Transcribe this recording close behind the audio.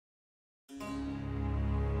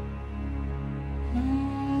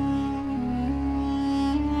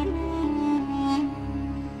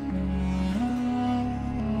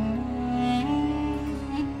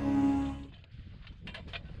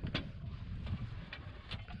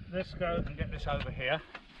let's go and get this over here.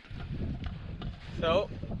 So,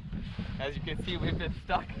 as you can see, we've been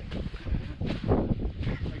stuck.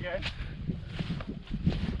 Again.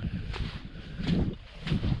 You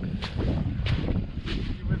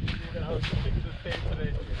wouldn't see that I was sticking the tape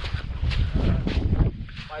today.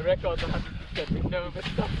 My record's 100%. We've never been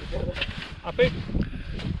stuck together. I think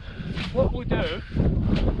what we'll do.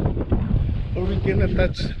 Or we can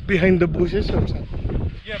attach behind the bushes or something.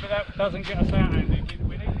 Yeah, but that doesn't get us out, Andy.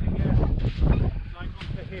 We need to get like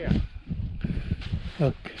onto here.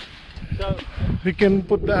 Okay. So We can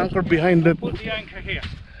put the anchor behind that. put the anchor here.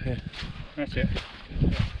 Yeah. That's it.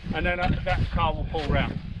 And then that car will pull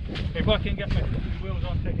round. If I can get the wheels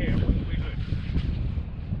onto here, we'll be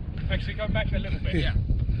good. Actually, go back a little bit. Yeah.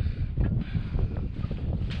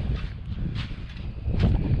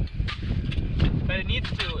 But it needs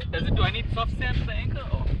to. Do I need soft sand for the anchor?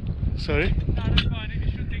 Or? Sorry? No, that's fine.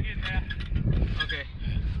 It should dig in there. Okay.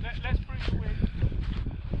 Let's bring the wind.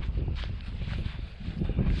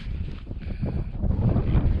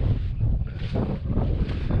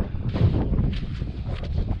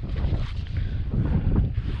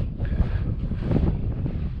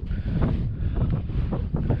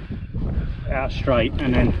 Out straight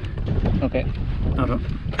and then. Okay. Hold on.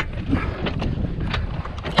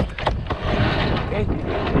 Okay.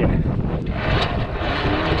 Yeah.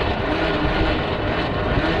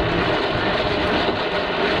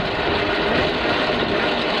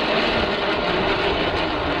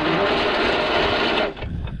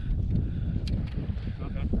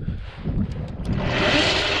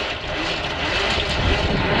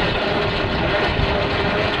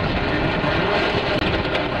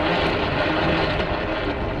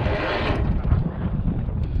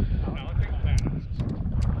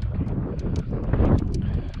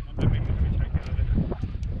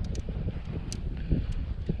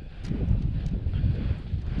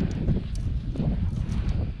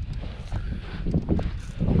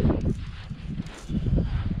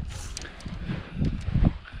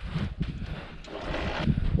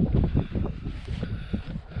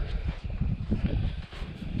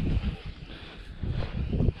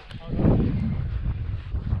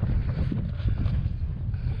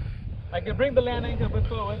 I can bring the land anchor a bit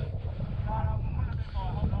forward.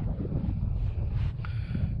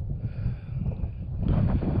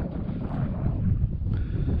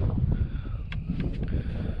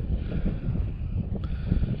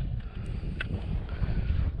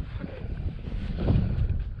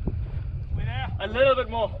 A little bit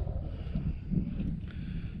more.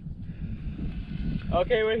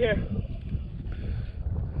 Okay, we're here.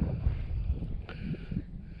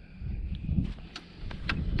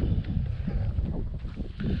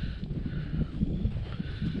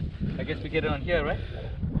 I guess we get it on here, right?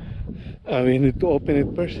 We need to open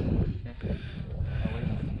it first.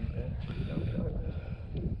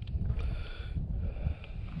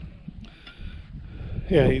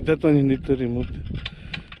 Yeah, that one you need to remove.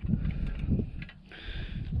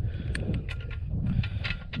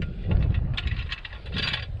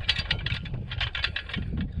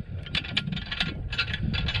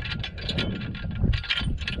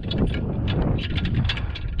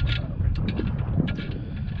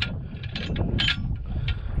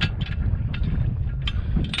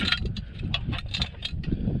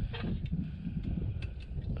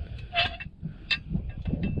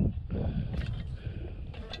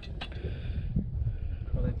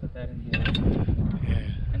 Put that in here.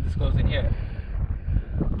 Yeah. And this goes in here.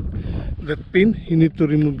 That pin, you need to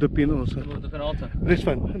remove the pin also. Remove the pin also. This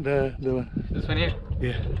one, the one. This one here.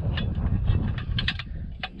 Yeah.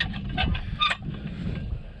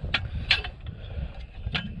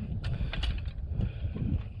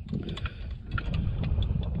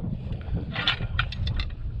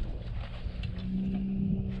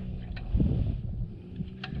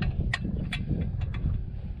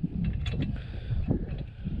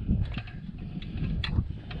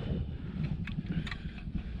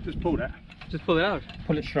 Just pull that. Just pull it out.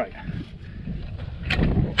 Pull it straight.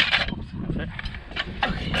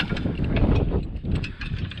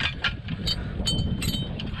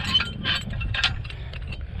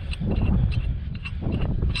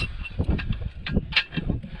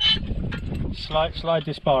 Slide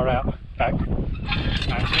this bar out back.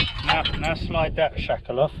 That's it. Now slide that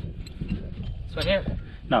shackle off. This one here?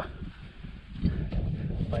 No.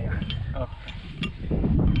 There. Oh.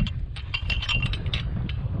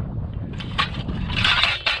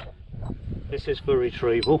 This is for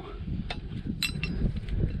retrieval,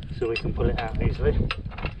 so we can pull it out easily.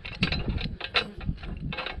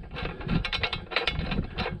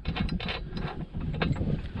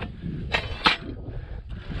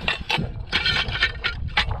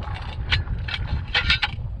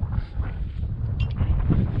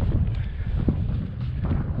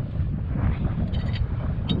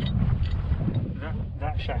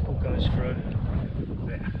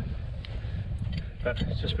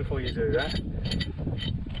 but just before you do that,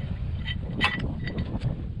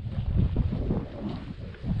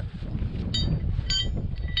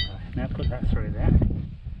 now put that through there.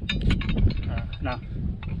 No.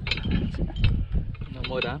 No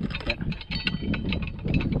more down. Yeah.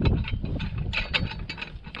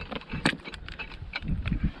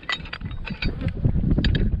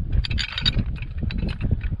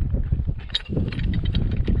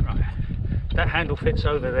 Right. That handle fits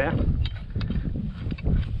over there.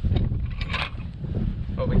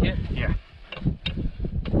 Over here? Yeah.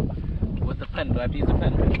 With the pen, do I have to use the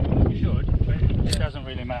pen? You should, but it doesn't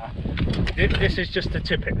really matter. This is just to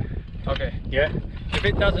tip it. Okay. Yeah. If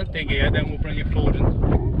it doesn't dig here, then we'll bring it forward and.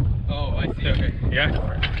 Oh, I see. Okay. Yeah.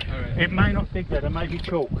 Alright. It may not dig there. There may be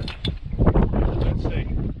chalk. Let's see.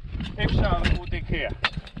 If so, it will dig here.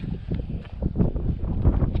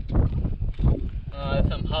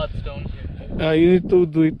 Some hard stone here. You need to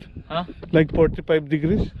do it Huh? like 45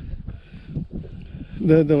 degrees.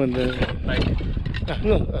 The one, Like.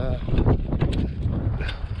 no,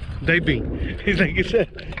 diving. It's like it's like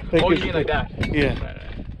Oh, you it's mean like that? Yeah. Right.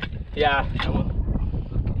 Yeah, I will.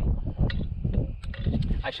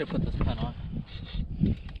 I should put this pen on.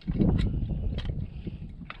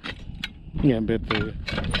 Yeah, better.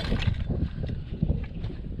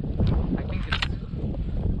 I think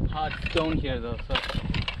it's hard stone here though, so.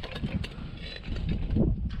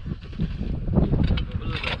 A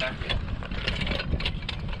little bit back.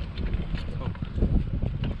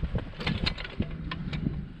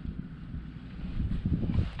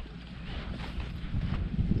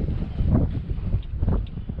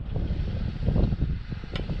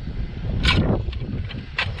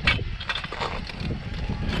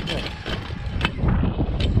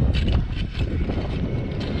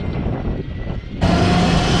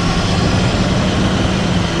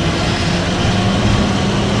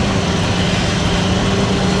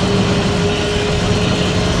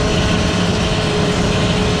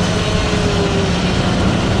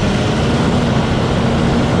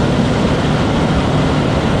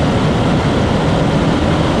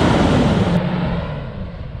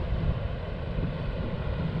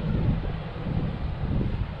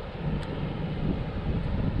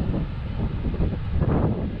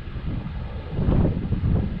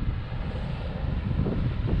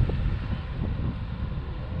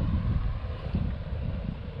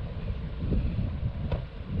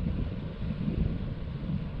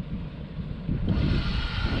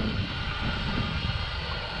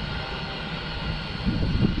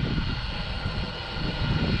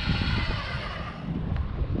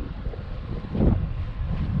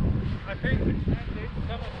 I think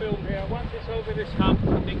come and film here. Once it's over this hump,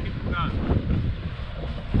 I think it can go.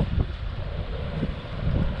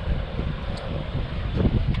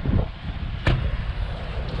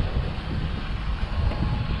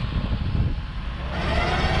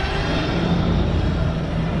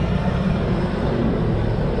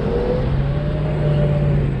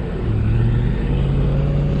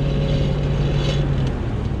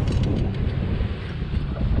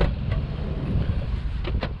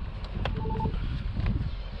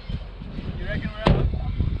 You reckon we're out?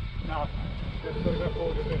 No, just got to go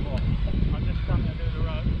forward a bit more. I'm just coming to do the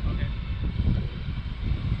road. Okay.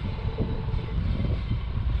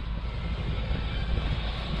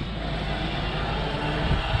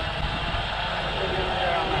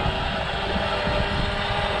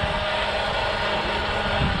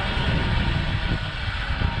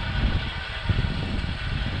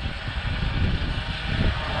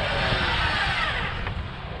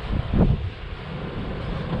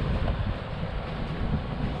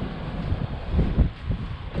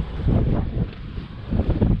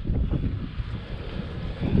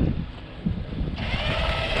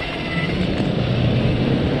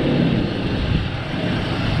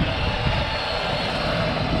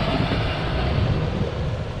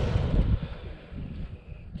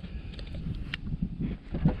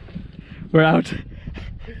 We're out.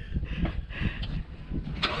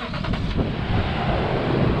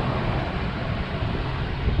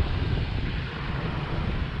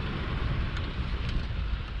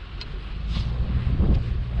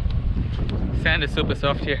 Sand is super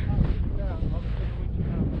soft here.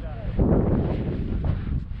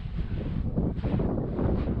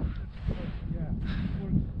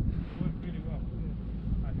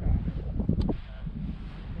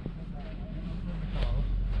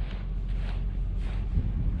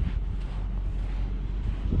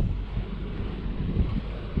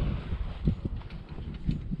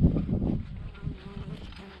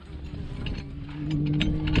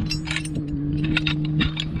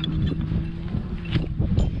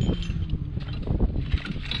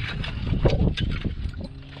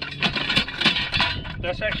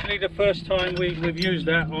 That's actually the first time we've used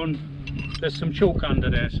that on. There's some chalk under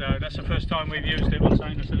there, so that's the first time we've used it on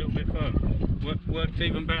something that's a little bit firm. Worked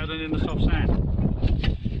even better than in the soft sand.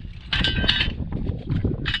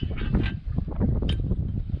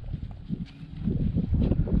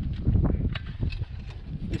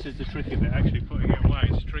 This is the tricky bit, actually putting it away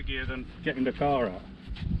is trickier than getting the car out.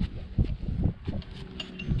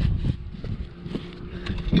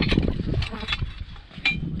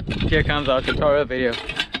 Here comes our tutorial video.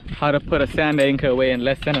 How to put a sand anchor away in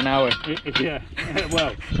less than an hour. Yeah,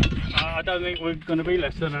 well, I don't think we're going to be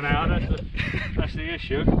less than an hour, that's the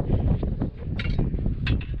issue.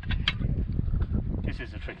 This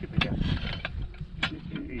is a tricky bit.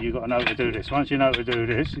 You've got to know how to do this. Once you know how to do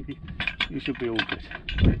this, you should be all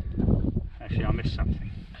good. Actually, I missed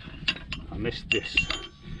something. I missed this.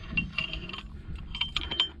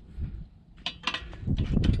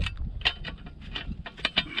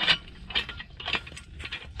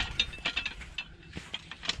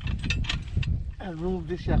 And remove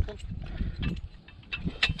this shackle.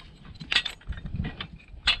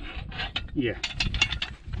 Yeah.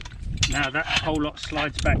 Now that whole lot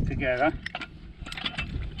slides back together.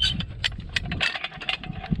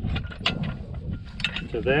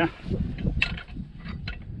 To there.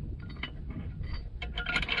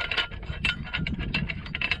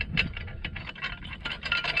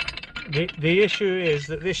 The issue is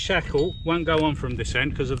that this shackle won't go on from this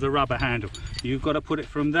end because of the rubber handle. You've got to put it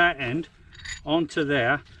from that end onto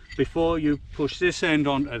there before you push this end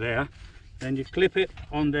onto there. Then you clip it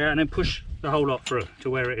on there and then push the whole lot through to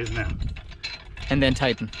where it is now. And then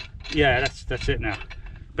tighten. Yeah, that's it now.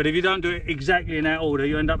 But if you don't do it exactly in that order,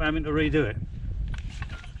 you end up having to redo it.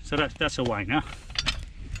 So that's a way now.